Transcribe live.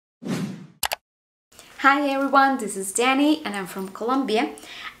Hi everyone, this is Dani and I'm from Colombia.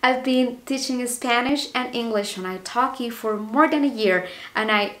 I've been teaching Spanish and English on italki for more than a year,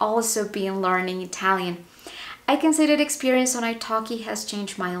 and I also been learning Italian. I can say that experience on italki has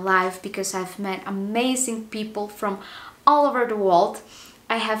changed my life because I've met amazing people from all over the world.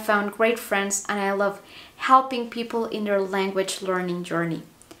 I have found great friends and I love helping people in their language learning journey.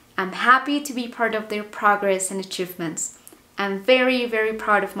 I'm happy to be part of their progress and achievements. I'm very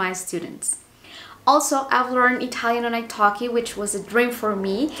proud of my students. Also, I've learned Italian on italki, which was a dream for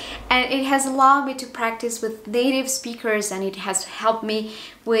me, and it has allowed me to practice with native speakers, and it has helped me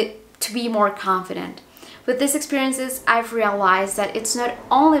to be more confident. With these experiences, I've realized that it's not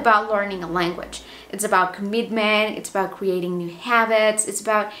only about learning a language. It's about commitment, it's about creating new habits, it's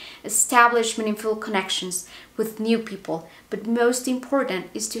about establishing meaningful connections with new people. But most important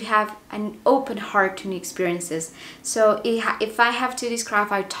is to have an open heart to new experiences. So if I have to describe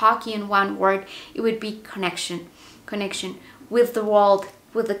italki in one word, it would be connection. Connection with the world,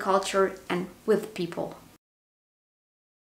 with the culture, and with people.